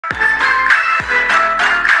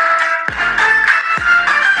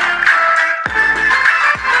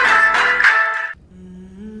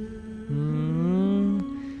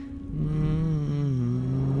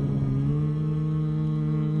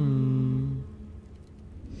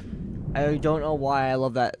I don't know why I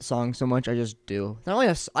love that song so much. I just do. Not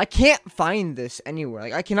only I can't find this anywhere.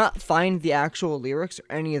 Like I cannot find the actual lyrics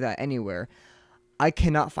or any of that anywhere. I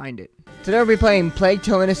cannot find it. Today we'll be playing Plague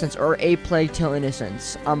Tale Innocence, or A Plague Tale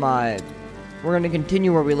Innocence. We're gonna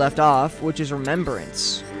continue where we left off, which is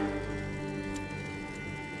Remembrance.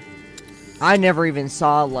 I never even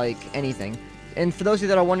saw like anything. And for those of you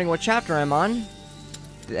that are wondering what chapter I'm on,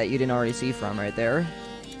 that you didn't already see from right there.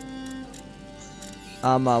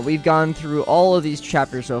 We've gone through all of these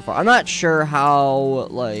chapters so far. I'm not sure how,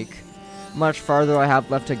 like, much farther I have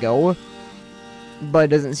left to go, but it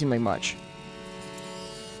doesn't seem like much.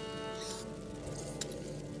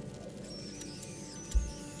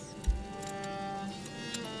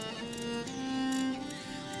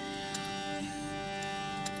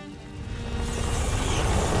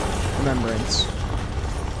 Remembrance.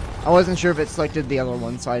 I wasn't sure if it selected the other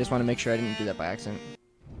one, so I just want to make sure I didn't do that by accident.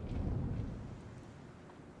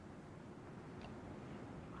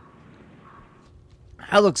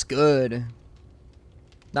 That looks good.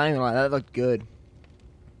 Not even like that looked good.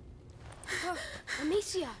 Oh,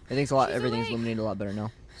 Amicia. I think everything's illuminated a lot better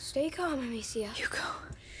now. Stay calm, Amicia. Hugo.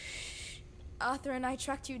 Arthur and I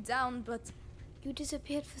tracked you down, but you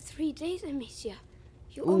disappeared for 3 days, Amicia.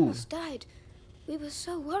 You Ooh. almost died. We were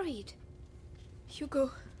so worried.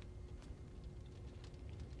 Hugo.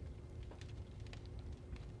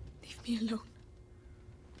 Leave me alone.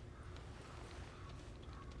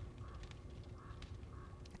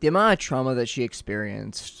 The amount of trauma that she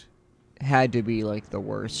experienced had to be, like, the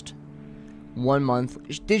worst. 1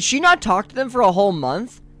 month. Did she not talk to them for a whole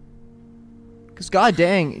month? Because, god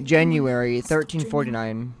dang, January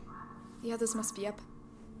 1349. The others must be up.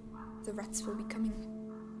 The rats will be coming.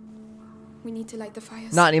 We need to light the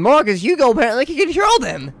fires. Not anymore, because Hugo apparently can control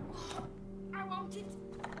them. I want it.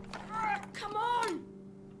 Come on.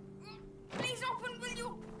 Please open, will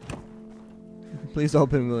you? Please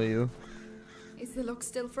open, will you? Is the lock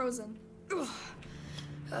still frozen?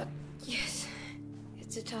 Yes.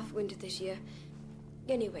 It's a tough winter this year.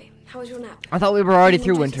 Anyway, how was your nap? I thought we were already You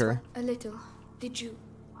through enjoyed it? winter. A little. Did you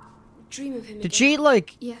dream of him Did again? she,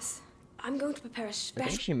 like... Yes. I'm going to prepare a I special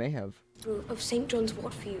think she may have. brew of St. John's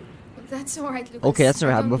wort for you. That's alright, Lucas. Okay, that's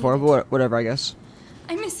never I happened don't before, need it. but whatever, I guess.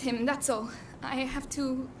 I miss him, that's all. I have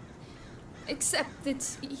to accept that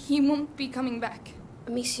he won't be coming back.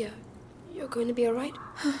 Amicia, you're going to be alright?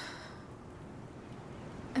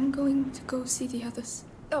 I'm going to go see the others.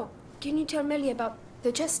 Oh, can you tell Melly about...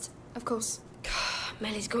 The chest, of course.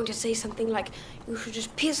 Melly's going to say something like, you should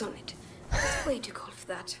just piss on it. It's way too cold for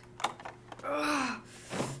that. I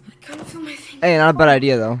can't feel my fingers. Hey, not a bad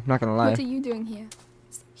idea, though. Not gonna lie. What are you doing here?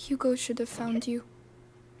 Hugo should have found you.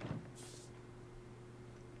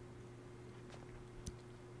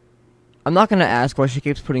 I'm not gonna ask why she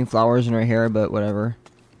keeps putting flowers in her hair, but whatever.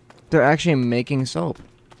 They're actually making soap.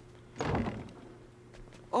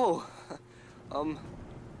 Oh,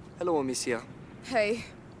 hello, Amicia. Hey.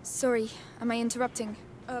 Sorry, am I interrupting?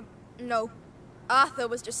 No. Arthur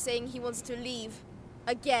was just saying he wants to leave.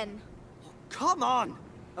 Again. Come on!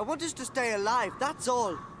 I want us to stay alive, that's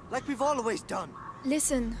all. Like we've always done.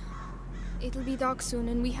 Listen. It'll be dark soon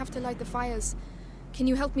and we have to light the fires. Can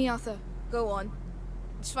you help me, Arthur? Go on.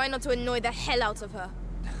 Try not to annoy the hell out of her.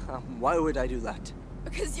 Why would I do that?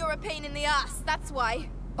 Because you're a pain in the ass, that's why.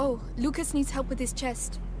 Oh, Lucas needs help with his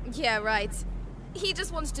chest. Yeah, right. He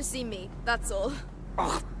just wants to see me, that's all.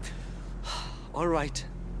 Oh. All right.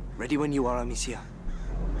 Ready when you are, Amicia.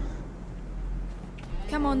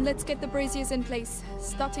 Come on, let's get the braziers in place.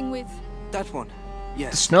 Starting with... That one. The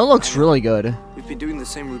Yes. snow looks really good. We've been doing the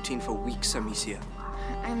same routine for weeks, Amicia.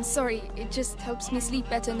 I'm sorry, it just helps me sleep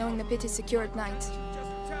better knowing the pit is secure at night.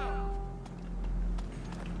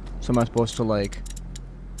 So am I supposed to, like...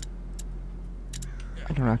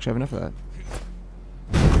 I don't actually have enough of that.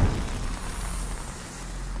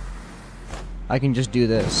 I can just do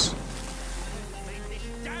this.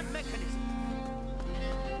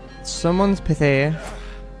 Someone's pithy.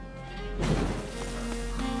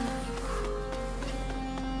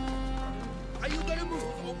 Are you gonna move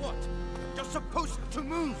or what? You're supposed to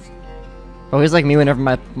move. Oh, he's like me whenever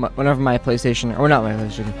my PlayStation, or not my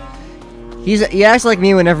PlayStation. He acts like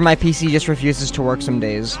me whenever my PC just refuses to work some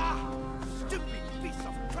days. Stupid piece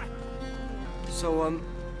of crap. So,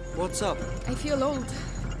 what's up? I feel old.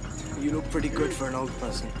 You look pretty good for an old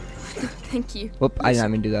person. Thank you. Whoop, I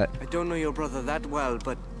didn't mean to do that. I don't know your brother that well,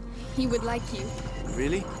 but He would like you.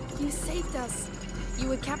 really? You saved us. You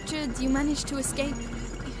were captured, you managed to escape.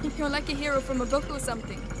 You're like a hero from a book or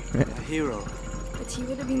something. A hero. But he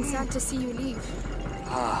would have been sad to see you leave.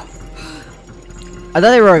 Ah, I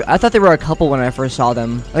thought they were a couple when I first saw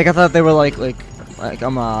them. Like I thought they were like like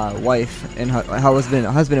I'm a wife and husband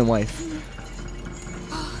and wife.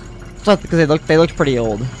 So because they looked pretty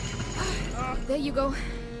old. There you go.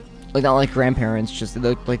 Like not like grandparents, just they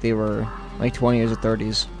looked like they were like 20s or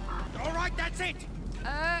 30s. All right, that's it.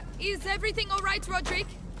 Is everything all right, Roderick?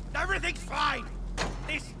 Everything's fine.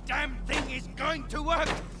 This damn thing is going to work.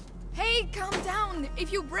 Hey, calm down.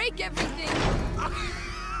 If you break everything.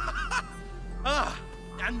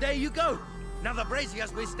 And there you go. Now the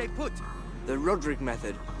braziers will stay put. The Roderick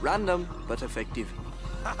method. Random, but effective.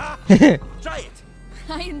 Try it.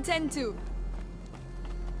 I intend to.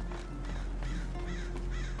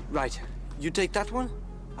 Right. You take that one.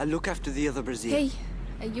 I'll look after the other brazier. Hey,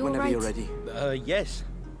 are you all Whenever right? you're ready. Yes.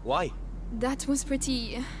 Why? That was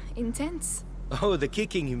pretty intense. Oh, the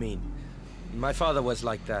kicking, you mean? My father was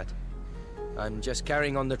like that. I'm just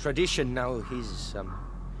carrying on the tradition now. He's,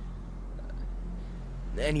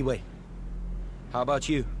 Anyway, how about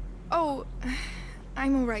you? Oh,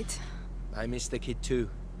 I'm all right. I miss the kid too.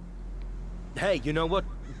 Hey, you know what?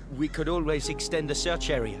 We could always extend the search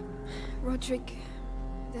area. Roderick,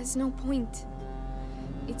 there's no point.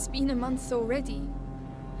 It's been a month already.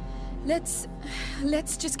 Let's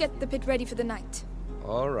just get the pit ready for the night.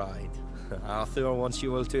 All right. Arthur wants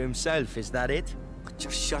you all to himself, is that it?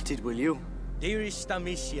 Just shut it, will you? Dearest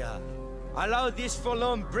Amicia, allow this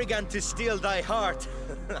forlorn brigand to steal thy heart.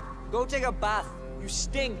 Go take a bath. You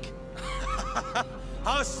stink.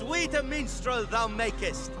 How sweet a minstrel thou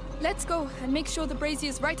makest! Let's go and make sure the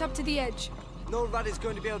brazier's right up to the edge. No rat is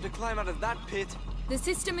going to be able to climb out of that pit. The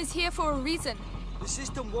system is here for a reason. The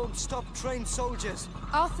system won't stop trained soldiers.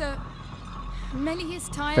 Arthur, Melly is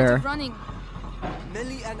tired Fair. of running.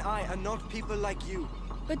 Melly and I are not people like you.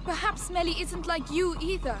 But perhaps Melly isn't like you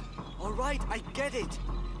either. All right, I get it.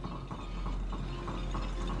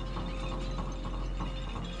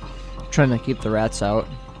 Trying to keep the rats out.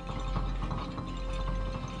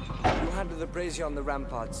 You handle the brazier on the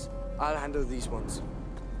ramparts. I'll handle these ones.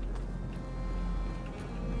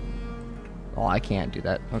 Oh, I can't do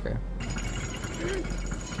that. Okay.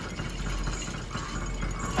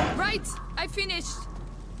 Right, I finished.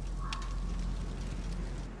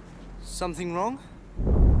 Something wrong?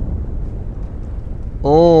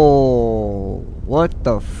 Oh, what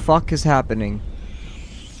the fuck is happening?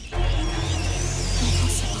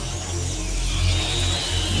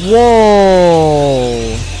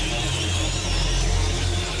 Whoa!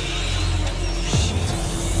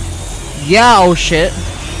 Yeah, oh shit.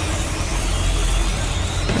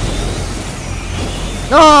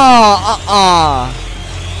 No,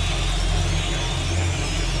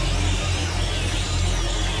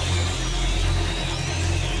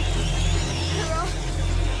 There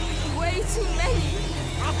are way too many.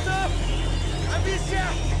 Arthur! Amicia!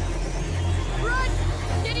 Run!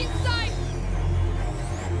 Get inside!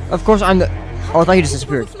 Of course I'm the... Oh, I thought he just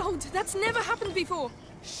disappeared. Overflowed. That's never happened before.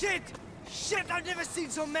 Shit! Shit, I've never seen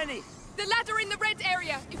so many! The ladder in the red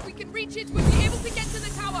area. If we can reach it, we'll be able to get to the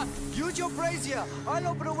tower. Use your brazier. I'll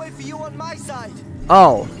open a way for you on my side.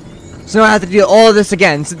 Oh. So now I have to do all of this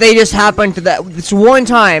again. So they just happened to that... This one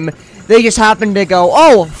time, they just happened to go,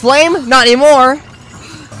 oh, flame? Not anymore.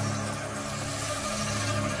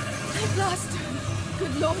 At last.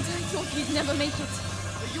 Good Lord, I thought we'd never make it.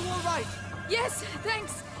 Are you all right? Yes,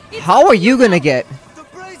 thanks. It's How are you gonna get... The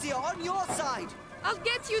brazier on your side. I'll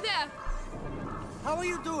get you there. How are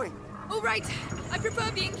you doing? All right. I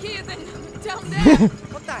prefer being here than down there.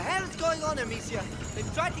 What the hell is going on, Amicia?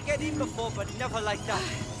 They've tried to get in before, but never like that.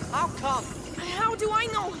 How come? How do I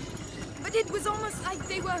know? But it was almost like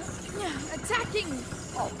they were attacking.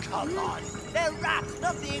 Oh, come on. They're rats,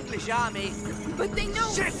 not the English army. But they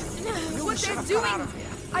know Shit! what should they're have doing. come out of here.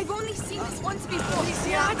 I've only seen this once before.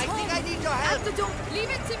 Amicia, At I think home. I need your help. At the door. Leave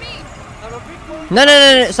it to me. I'm a big boy. No,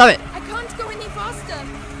 stop it. I can't go any faster.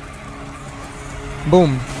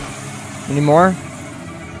 Boom. Any more?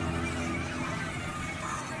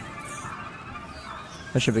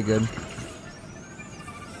 That should be good.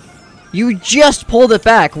 You just pulled it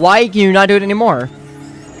back. Why can you not do it anymore?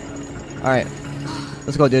 Alright.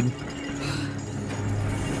 Let's go, dude.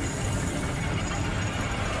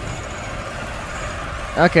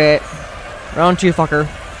 Okay. Round 2, fucker.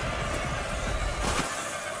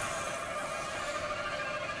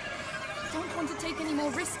 Don't want to take any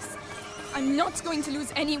more risks. I'm not going to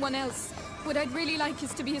lose anyone else. What I'd really like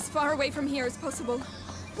is to be as far away from here as possible.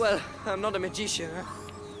 Well, I'm not a magician, huh?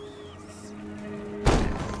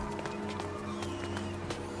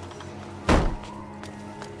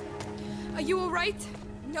 Are you all right?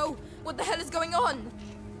 No, what the hell is going on?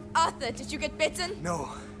 Arthur, did you get bitten? No.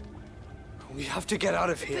 We have to get out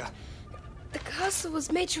of here. The castle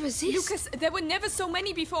was made to resist. Lucas, there were never so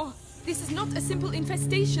many before. This is not a simple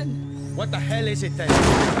infestation. What the hell is it then?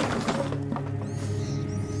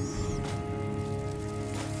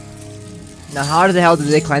 Now, how the hell did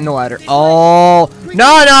they climb the ladder? Oh, no,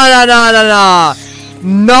 no, no, no, no, no.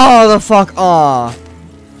 No, the fuck, aw.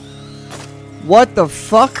 What the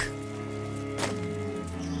fuck?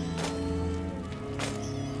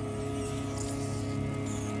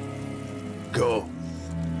 Go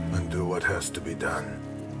and do what has to be done.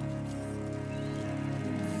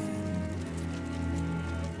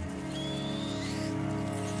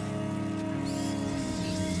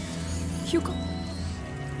 Hugo.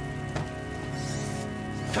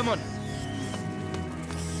 Come on.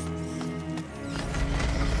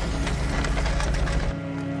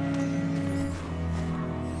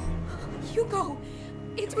 Hugo!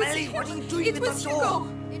 It was Ellie, him! what are you doing It with was the Hugo! door?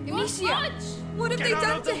 Amicia! What have they out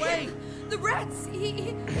done of to the way. him? The rats!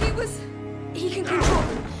 He was... He can control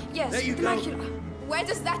them. Yes, There you the go. macula. Where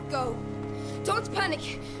does that go? Don't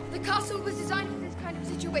panic. The castle was designed for this kind of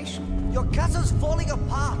situation. Your castle's falling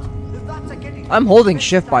apart. The rats are getting... I'm holding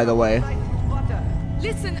shift, by the way.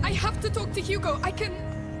 Listen, I have to talk to Hugo. I can...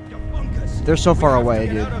 You're bonkers. They're so far We have to away,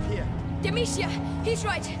 get dude. out of here. Amicia, he's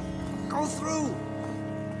right. Go through.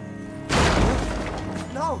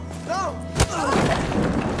 No, no.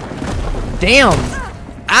 Damn!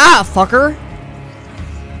 Ah, fucker!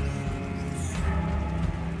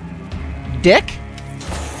 Dick?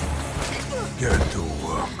 Get to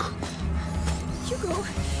work. Hugo!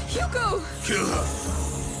 Hugo! Kill her,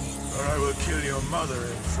 or I will kill your mother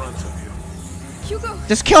in front of you. Hugo!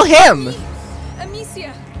 Just kill him!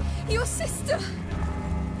 Amicia! Your sister!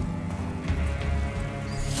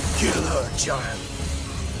 Kill her, child.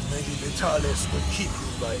 Maybe Vitalis will keep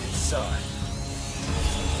you by his side.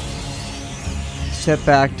 Step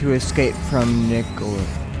back to escape from Nicola.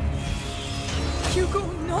 Hugo,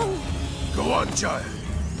 no! Go on, child.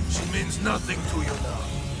 She means nothing to you now.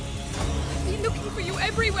 I've been looking for you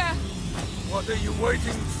everywhere! What are you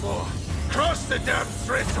waiting for? Cross the damn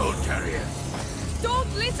threshold, carrier.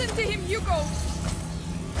 Don't listen to him, Hugo!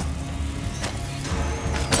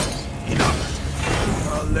 Enough.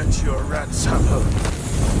 I'll let your rats have her.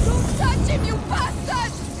 Don't touch him, you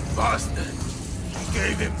bastard! Bastard. He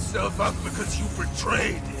gave himself up because you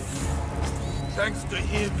betrayed him. Thanks to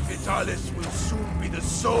him, Vitalis will soon be the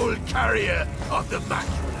sole carrier of the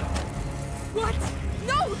macula. What?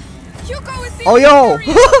 No! Hugo is the Oh, yo!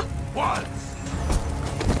 carrier. Once.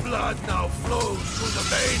 Blood now flows through the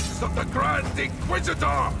veins of the Grand Inquisitor.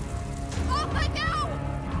 Arthur, no!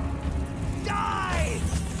 Die!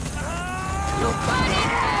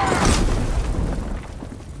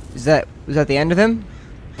 Was that the end of him?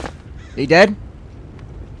 He dead?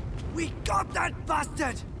 We got that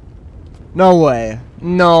bastard! No way.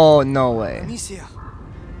 No, no way. Amicia.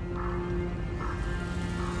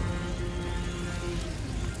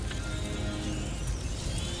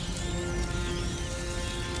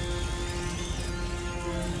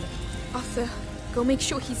 Arthur, go make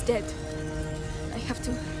sure he's dead.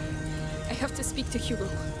 I have to speak to Hugo.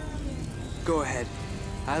 Go ahead.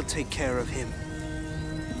 I'll take care of him.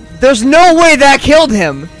 There's no way that killed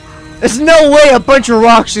him! There's no way a bunch of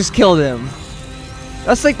rocks just killed him.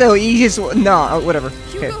 That's like the easiest one. No, whatever.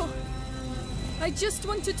 Okay. Hugo! I just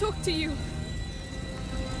want to talk to you.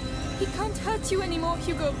 He can't hurt you anymore,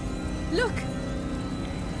 Hugo. Look!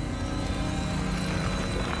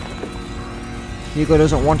 Hugo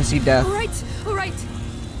doesn't want to see death. Alright, alright.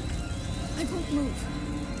 I won't move.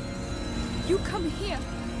 You come here.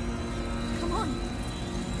 Come on.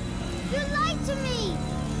 You lied to me!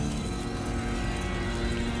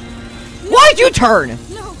 Why'd you turn?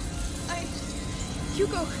 No,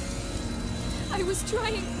 Hugo, I was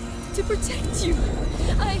trying to protect you.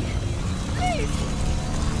 Please!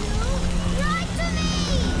 You lied to me!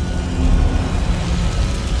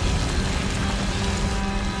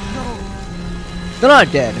 They're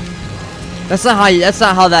not dead. That's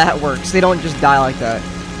not how that works. They don't just die like that.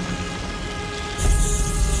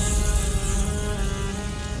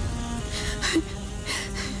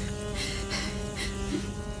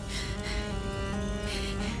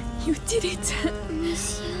 You did it.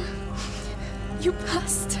 Monsieur. You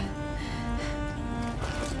passed.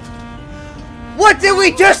 What did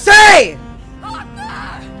we just say?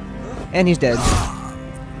 And he's dead.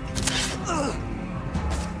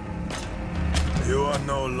 You are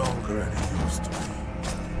no longer any use to me.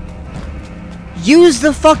 Use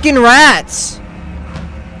the fucking rats.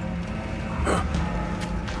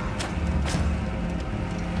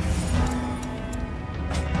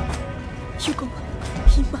 Hugo,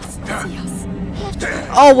 he must see us.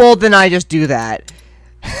 Oh well, then I just do that.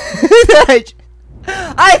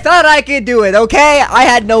 I thought I could do it, okay? I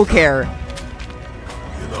had no care.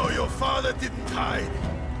 You know, your father didn't hide.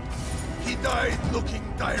 He died looking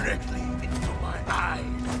directly into my eyes.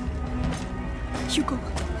 Hugo,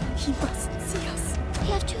 he mustn't see us. We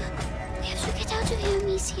have to get out of here,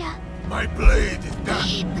 Amicia. My blade is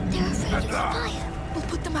down. But they're afraid of the last. fire. We'll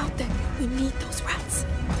put them out then. We need those rats.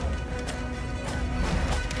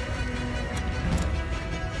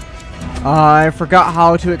 I forgot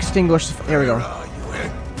how to extinguish. There we go. Where are you, eh?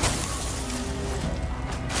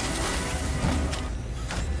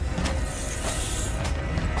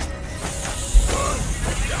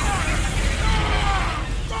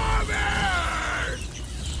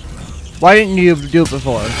 Why didn't you do it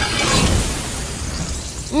before?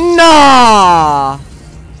 Nah. The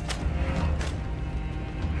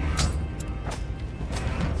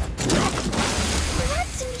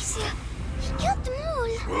rats, Amicia. He killed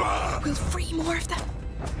them all. We'll free more of them.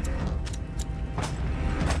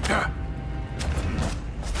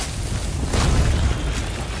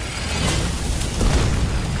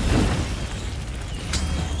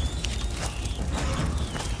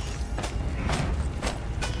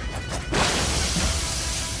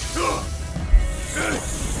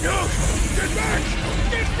 No! Get back!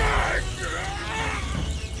 Get back!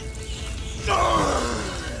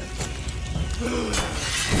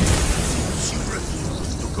 Since you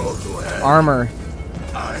refuse to go to hell, Armor.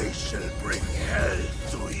 I shall bring hell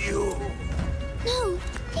to you. No,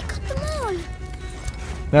 he got them all.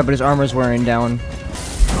 Yeah, but his armor's wearing down.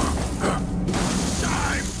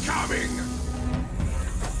 I'm coming!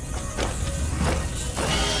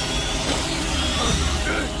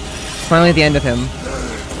 Finally at the end of him.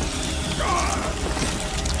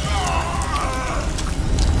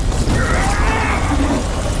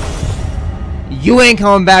 You ain't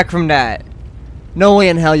coming back from that. No way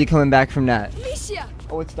in hell you coming back from that. Amicia!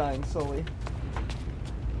 Oh, it's dying slowly.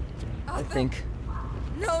 I think.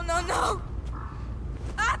 No, no, no!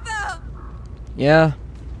 Arthur! Yeah.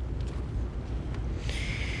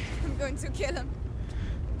 I'm going to kill him.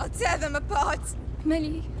 I'll tear them apart.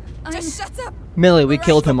 Melly, Just shut up. Millie, we Alright,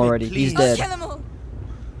 killed him stop it, already. He's please. I'll dead. kill them all.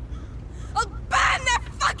 I'll burn their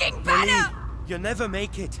fucking Millie, banner! you'll never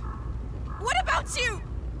make it. What about you?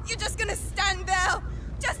 You're just gonna stand there?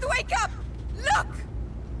 Just wake up! Look!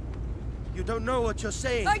 You don't know what you're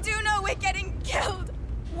saying. I do know we're getting killed.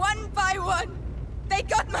 One by one. They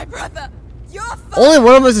got my brother. Your father. Only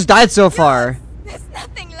one of us has died so far. There's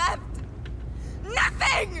nothing left.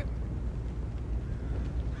 Nothing!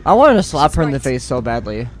 I wanted to slap She's her in the right. face so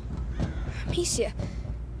badly. Amicia,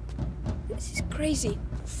 this is crazy.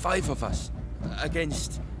 5 of us.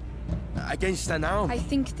 Against an arm. I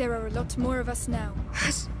think there are a lot more of us now.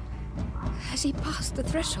 Has he passed the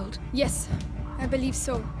threshold? Yes, I believe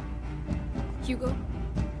so. Hugo,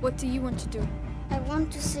 what do you want to do? I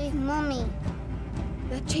want to save Mommy.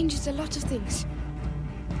 That changes a lot of things.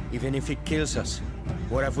 Even if it kills us,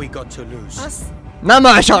 what have we got to lose? Us? Not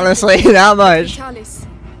much, honestly. Not much. Chalice.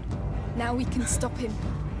 Now we can stop him.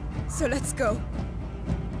 So let's go.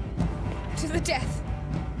 To the death.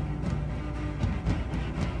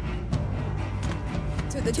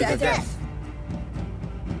 To the death.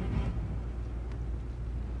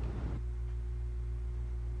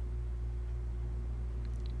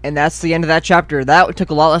 And that's the end of that chapter. That took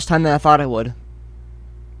a lot less time than I thought it would.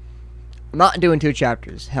 I'm not doing 2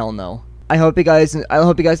 chapters. Hell no. I hope you guys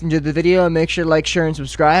enjoyed the video, and make sure to like, share, and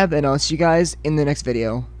subscribe, and I'll see you guys in the next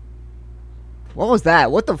video. What was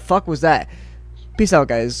that? What the fuck was that? Peace out,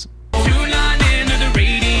 guys.